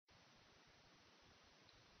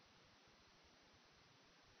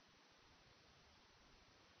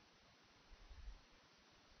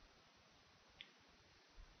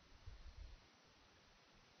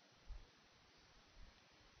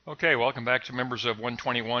Okay, welcome back to members of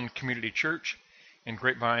 121 Community Church in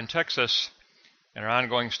Grapevine, Texas, and our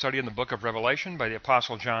ongoing study in the book of Revelation by the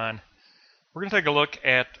Apostle John. We're going to take a look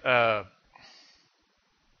at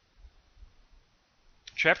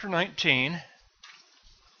chapter 19,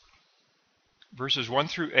 verses 1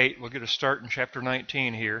 through 8. We'll get a start in chapter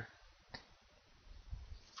 19 here.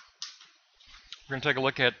 We're going to take a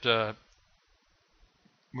look at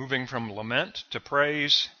moving from lament to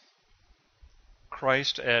praise,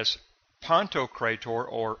 Christ as Pantocrator,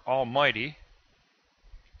 or Almighty,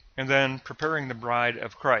 and then preparing the bride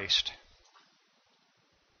of Christ.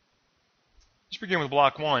 Let's begin with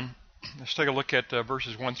block 1. Let's take a look at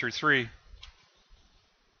verses 1 through 3.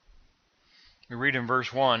 We read in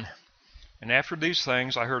verse 1, "And after these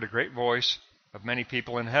things I heard a great voice of many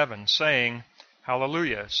people in heaven, saying,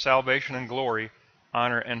 Hallelujah, salvation and glory,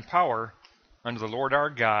 honor and power unto the Lord our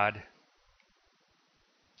God.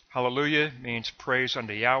 Hallelujah means praise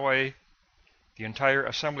unto Yahweh. The entire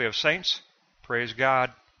assembly of saints praise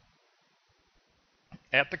God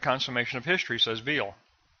at the consummation of history, says Beale.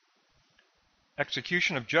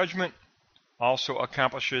 Execution of judgment also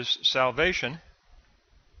accomplishes salvation.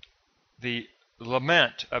 The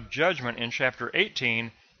lament of judgment in chapter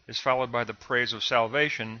 18 is followed by the praise of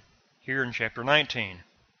salvation here in chapter 19.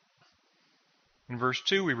 In verse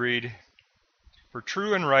 2 we read, For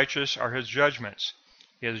true and righteous are his judgments.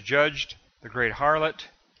 He has judged the great harlot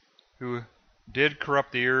who did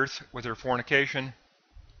corrupt the earth with her fornication,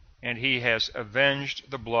 and he has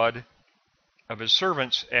avenged the blood of his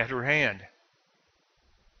servants at her hand."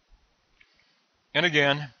 And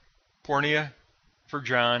again, porneia for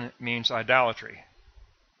John means idolatry.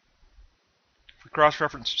 If we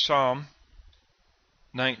cross-reference Psalm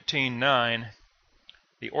 19:9,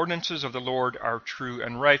 "The ordinances of the Lord are true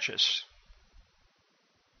and righteous."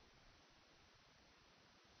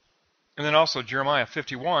 And then also Jeremiah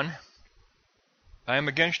 51, "I am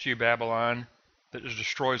against you, Babylon, that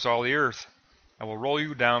destroys all the earth. I will roll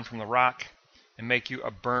you down from the rock and make you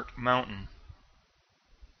a burnt mountain."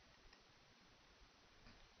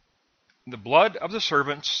 The blood of the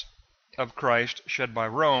servants of Christ shed by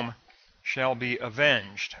Rome shall be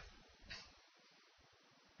avenged.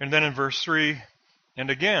 And then in verse 3,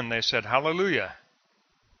 "And again they said, Hallelujah,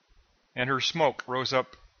 and her smoke rose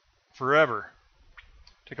up forever."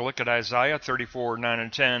 Take a look at Isaiah 34:9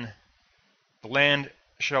 and 10. "The land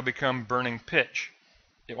shall become burning pitch.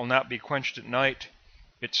 It will not be quenched at night.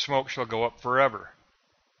 Its smoke shall go up forever."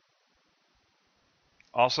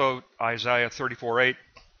 Also Isaiah 34:8.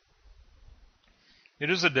 "It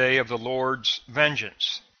is the day of the Lord's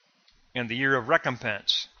vengeance, and the year of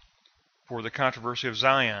recompense for the controversy of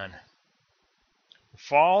Zion." The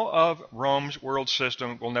fall of Rome's world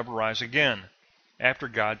system will never rise again after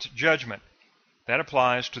God's judgment. That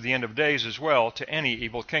applies to the end of days as well, to any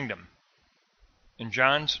evil kingdom. In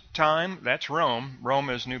John's time, that's Rome. Rome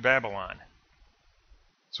is New Babylon.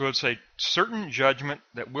 So it's a certain judgment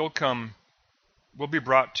that will be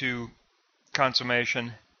brought to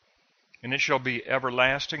consummation, and it shall be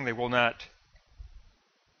everlasting. They will not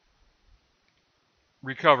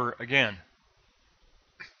recover again.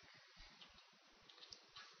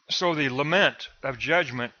 So the lament of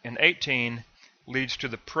judgment in 18 leads to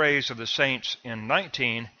the praise of the saints in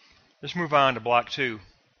 19. Let's move on to block 2.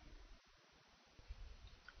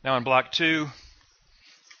 Now in block 2,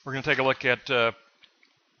 we're going to take a look at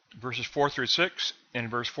verses 4 through 6. In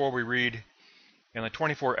verse 4 we read, "And the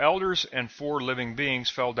 24 elders and 4 living beings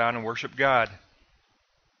fell down and worshiped God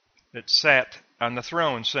that sat on the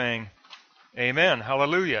throne, saying, Amen,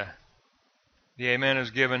 hallelujah." The amen is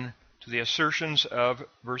given to the assertions of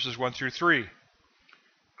verses 1 through 3.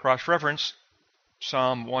 Cross-reference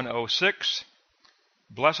Psalm 106,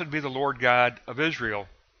 "Blessed be the Lord God of Israel,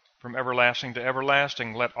 from everlasting to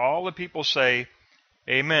everlasting. Let all the people say,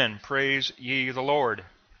 Amen, praise ye the Lord."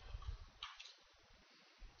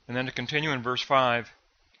 And then to continue in verse 5,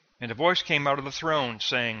 "And a voice came out of the throne,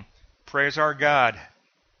 saying, Praise our God,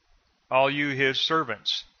 all you his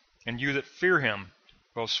servants, and you that fear him,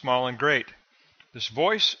 both small and great." This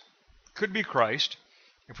voice could be Christ.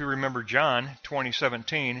 If we remember John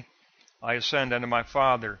 20:17, "I ascend unto my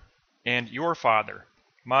Father and your Father,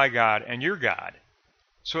 my God and your God."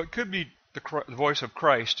 So it could be the voice of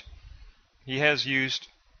Christ. He has used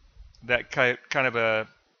that kind of a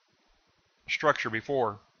structure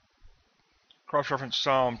before. Cross-reference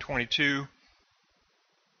Psalm 22,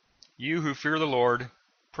 "You who fear the Lord,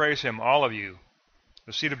 praise him, all of you,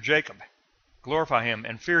 the seed of Jacob. Glorify him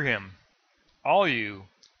and fear him, all you,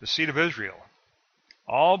 the seed of Israel."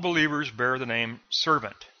 All believers bear the name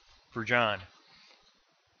servant for John.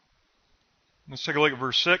 Let's take a look at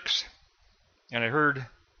verse 6. "And I heard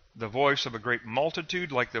the voice of a great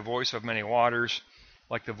multitude, like the voice of many waters,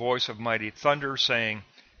 like the voice of mighty thunder, saying,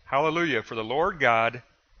 Hallelujah, for the Lord God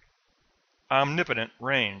omnipotent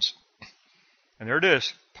reigns. And there it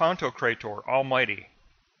is, Pantocrator, Almighty.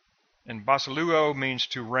 And basiluo means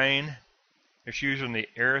to reign. It's used in the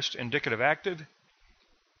aorist indicative active.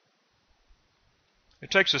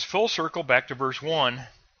 It takes us full circle back to verse 1.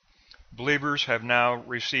 Believers have now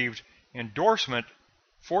received endorsement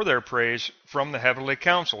for their praise from the heavenly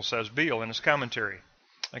council, says Beale in his commentary.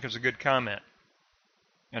 I think it's a good comment.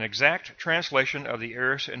 An exact translation of the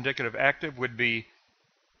aorist indicative active would be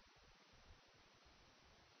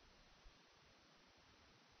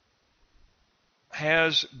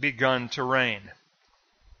has begun to reign.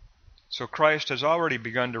 So Christ has already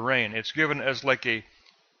begun to reign. It's given as like a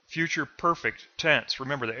future perfect tense.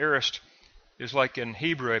 Remember, the aorist is like in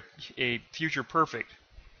Hebrew a future perfect.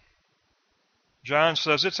 John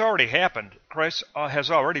says it's already happened. Christ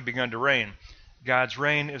has already begun to reign. God's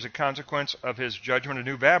reign is a consequence of his judgment of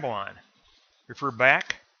New Babylon. Refer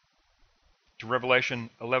back to Revelation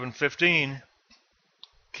 11:15,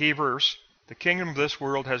 key verse. The kingdom of this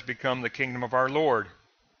world has become the kingdom of our Lord.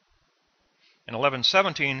 And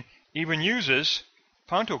 11:17 even uses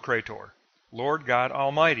Pantocrator, Lord God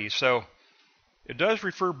Almighty. So it does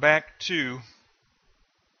refer back to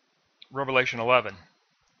Revelation 11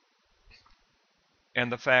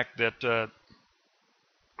 and the fact that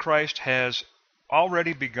Christ has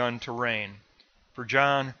already begun to reign. For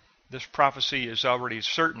John, this prophecy is already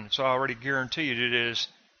certain. It's already guaranteed. It is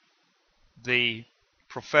the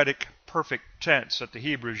prophetic perfect tense that the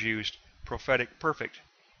Hebrews used, prophetic perfect.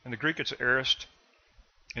 In the Greek it's aorist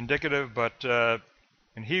indicative, but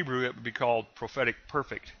in Hebrew it would be called prophetic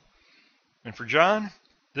perfect. And for John,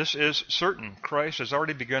 this is certain. Christ has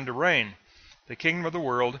already begun to reign. The kingdom of the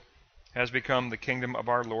world has become the kingdom of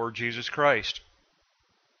our Lord Jesus Christ.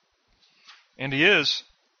 And he is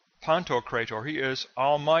Pantocrator. He is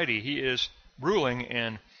almighty. He is ruling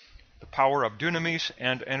in the power of dunamis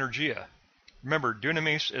and energia. Remember,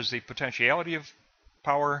 dunamis is the potentiality of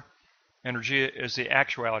power. Energia is the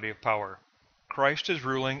actuality of power. Christ is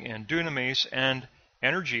ruling in dunamis and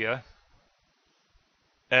energia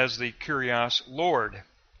as the Kyrios Lord.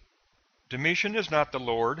 Domitian is not the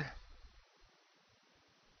Lord.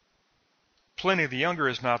 Pliny the Younger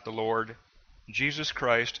is not the Lord. Jesus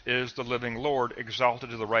Christ is the living Lord,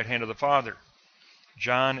 exalted to the right hand of the Father.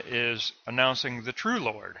 John is announcing the true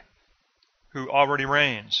Lord, who already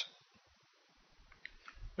reigns.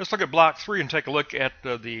 Let's look at block 3 and take a look at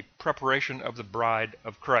the preparation of the bride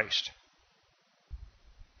of Christ.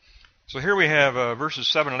 So here we have verses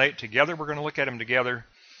 7 and 8 together. We're going to look at them together.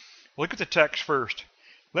 Look at the text first.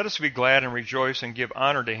 Let us be glad and rejoice and give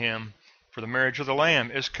honor to him, for the marriage of the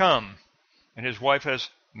Lamb is come, and his wife has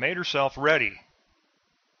made herself ready.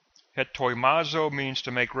 Hetoimazo means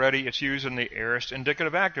to make ready. It's used in the aorist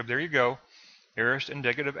indicative active. There you go. Aorist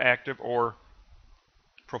indicative active, or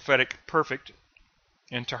prophetic perfect.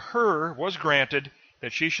 And to her was granted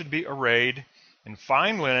that she should be arrayed in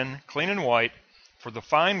fine linen, clean and white, for the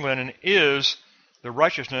fine linen is the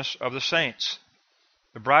righteousness of the saints.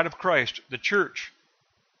 The bride of Christ, the church,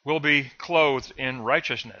 will be clothed in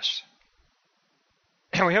righteousness.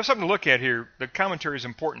 And we have something to look at here. The commentary is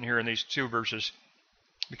important here in these two verses,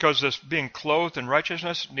 because this being clothed in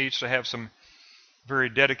righteousness needs to have some very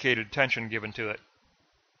dedicated attention given to it.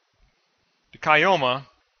 Dikaioma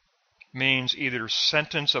means either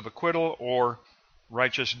sentence of acquittal or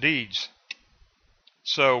righteous deeds.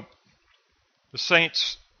 So the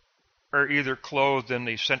saints are either clothed in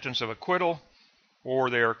the sentence of acquittal, or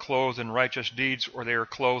they are clothed in righteous deeds, or they are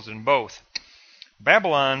clothed in both.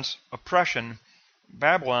 Babylon's oppression,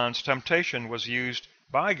 Babylon's temptation was used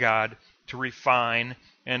by God to refine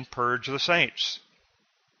and purge the saints.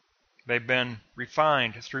 They've been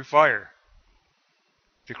refined through fire.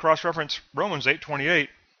 If you cross-reference Romans 8:28,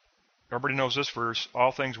 everybody knows this verse,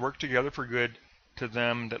 all things work together for good to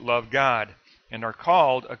them that love God and are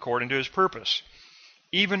called according to his purpose.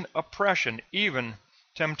 Even oppression, even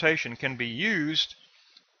temptation can be used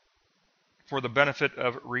for the benefit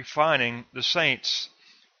of refining the saints,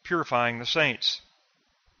 purifying the saints,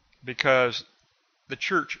 because the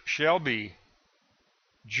church shall be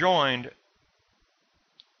joined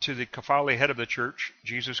to the Kephali head of the church,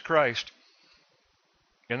 Jesus Christ,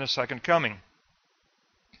 in the second coming.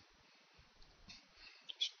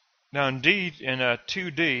 Now indeed, in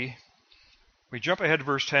 2D, we jump ahead to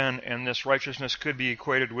verse 10, and this righteousness could be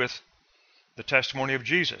equated with the testimony of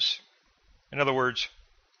Jesus. In other words,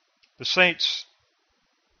 the saints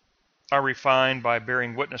are refined by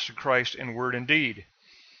bearing witness to Christ in word and deed.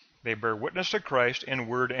 They bear witness to Christ in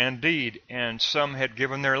word and deed, and some had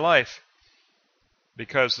given their life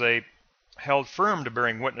because they held firm to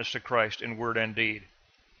bearing witness to Christ in word and deed.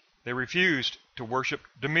 They refused to worship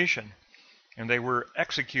Domitian, and they were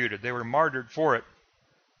executed. They were martyred for it.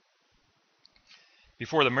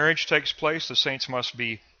 Before the marriage takes place, the saints must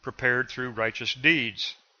be prepared through righteous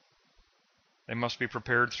deeds. They must be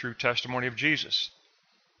prepared through testimony of Jesus.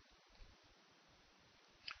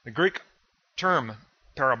 The Greek term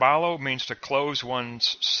parabolo means to close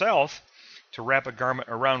one's self, to wrap a garment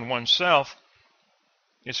around oneself.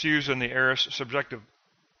 It's used in the aorist subjective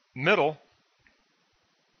middle,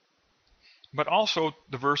 but also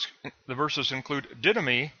the verses include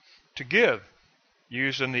didomi, to give,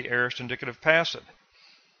 used in the aorist indicative passive.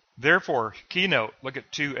 Therefore, keynote, look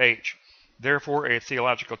at 2h. Therefore, a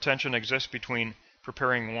theological tension exists between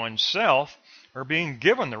preparing oneself or being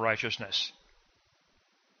given the righteousness.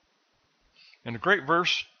 And the great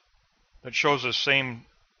verse that shows the same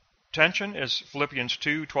tension is Philippians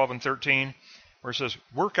 2:12 and 13, where it says,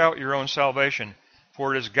 work out your own salvation,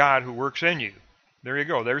 for it is God who works in you. There you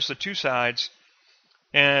go. There's the two sides.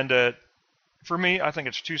 And for me, I think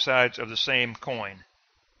it's two sides of the same coin.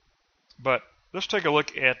 But let's take a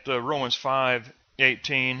look at Romans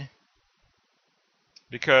 5:18,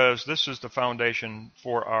 because this is the foundation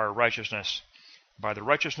for our righteousness. By the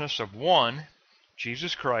righteousness of one,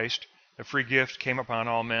 Jesus Christ, the free gift came upon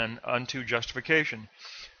all men unto justification.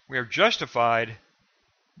 We are justified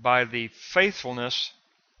by the faithfulness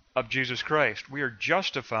of Jesus Christ. We are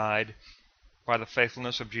justified by the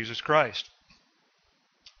faithfulness of Jesus Christ.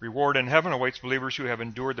 Reward in heaven awaits believers who have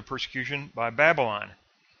endured the persecution by Babylon.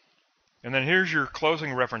 And then here's your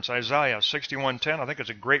closing reference, Isaiah 61:10. I think it's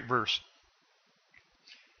a great verse.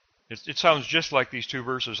 It sounds just like these two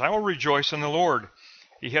verses. I will rejoice in the Lord.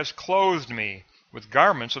 He has clothed me with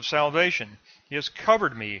garments of salvation. He has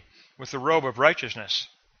covered me with the robe of righteousness.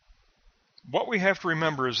 What we have to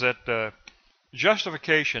remember is that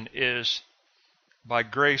justification is by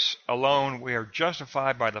grace alone. We are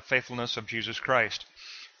justified by the faithfulness of Jesus Christ.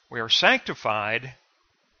 We are sanctified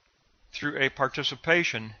through a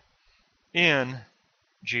participation in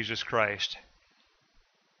Jesus Christ.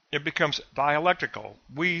 It becomes dialectical.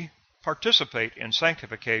 We participate in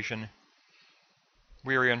sanctification.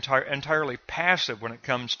 We are entirely passive when it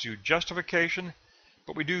comes to justification,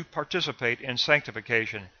 but we do participate in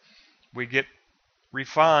sanctification. We get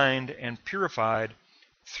refined and purified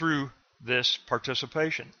through this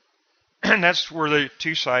participation. And that's where the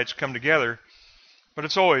two sides come together. But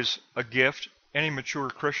it's always a gift. Any mature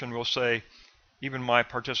Christian will say, even my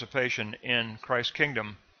participation in Christ's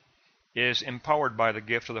kingdom is empowered by the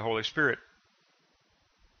gift of the Holy Spirit.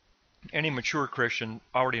 Any mature Christian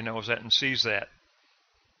already knows that and sees that.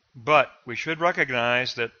 But we should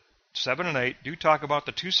recognize that 7 and 8 do talk about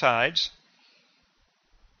the two sides.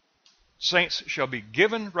 Saints shall be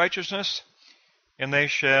given righteousness, and they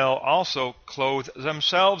shall also clothe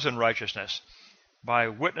themselves in righteousness by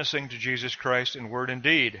witnessing to Jesus Christ in word and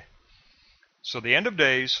deed. So the end of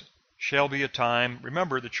days shall be a time.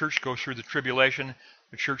 Remember, the church goes through the tribulation.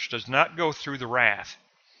 The church does not go through the wrath,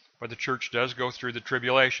 but the church does go through the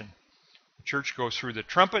tribulation. The church goes through the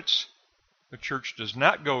trumpets. The church does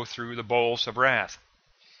not go through the bowls of wrath.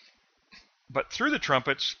 But through the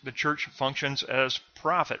trumpets, the church functions as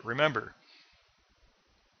prophet. Remember,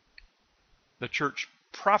 the church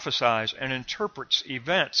prophesies and interprets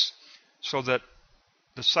events so that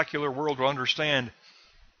the secular world will understand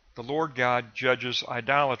the Lord God judges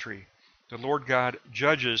idolatry. The Lord God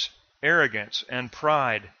judges arrogance and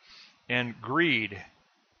pride and greed.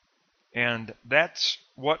 And that's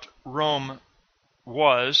what Rome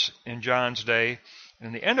was in John's day.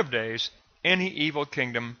 In the end of days, any evil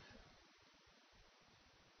kingdom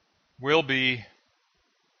will be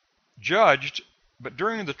judged, but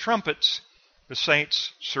during the trumpets, the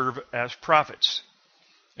saints serve as prophets.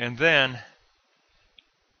 And then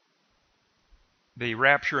the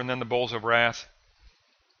rapture, and then the bowls of wrath,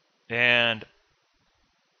 and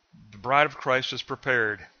the bride of Christ is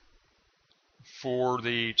prepared for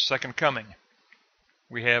the second coming.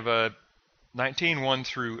 We have 19:1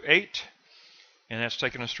 through 8, and that's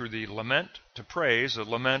taken us through the lament to praise, the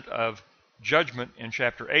lament of judgment in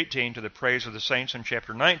chapter 18, to the praise of the saints in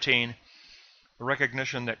chapter 19, the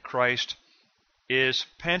recognition that Christ is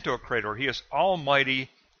Pantocrator. He is Almighty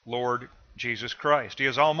Lord Jesus Christ. He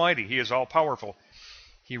is Almighty. He is all-powerful.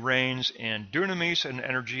 He reigns in dunamis and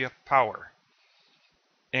energy of power.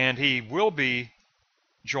 And he will be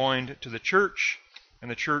joined to the church, and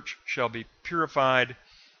the church shall be purified,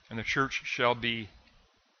 and the church shall be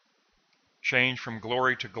changed from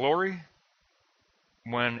glory to glory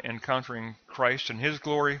when encountering Christ in his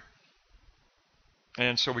glory.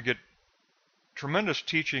 And so we get tremendous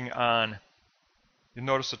teaching on, you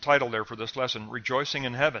notice the title there for this lesson, Rejoicing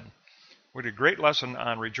in Heaven. We had a great lesson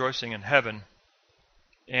on rejoicing in heaven,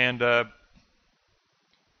 and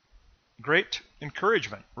great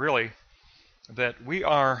encouragement, really, that we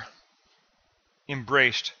are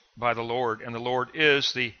embraced by the Lord, and the Lord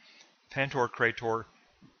is the Pantocrator,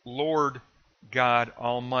 Lord God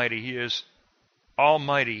Almighty. He is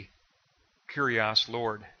Almighty, Kyrios,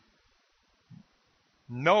 Lord.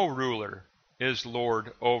 No ruler is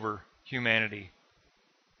Lord over humanity.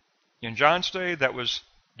 In John's day, that was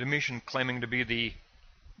Domitian claiming to be the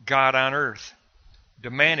God on earth,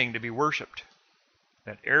 demanding to be worshipped.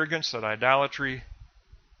 That arrogance, that idolatry,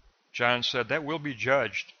 John said, that will be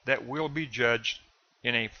judged. That will be judged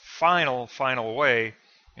in a final, final way,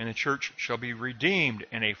 and the church shall be redeemed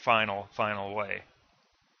in a final, final way.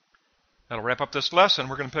 That'll wrap up this lesson.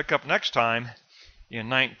 We're going to pick up next time in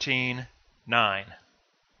 19:9.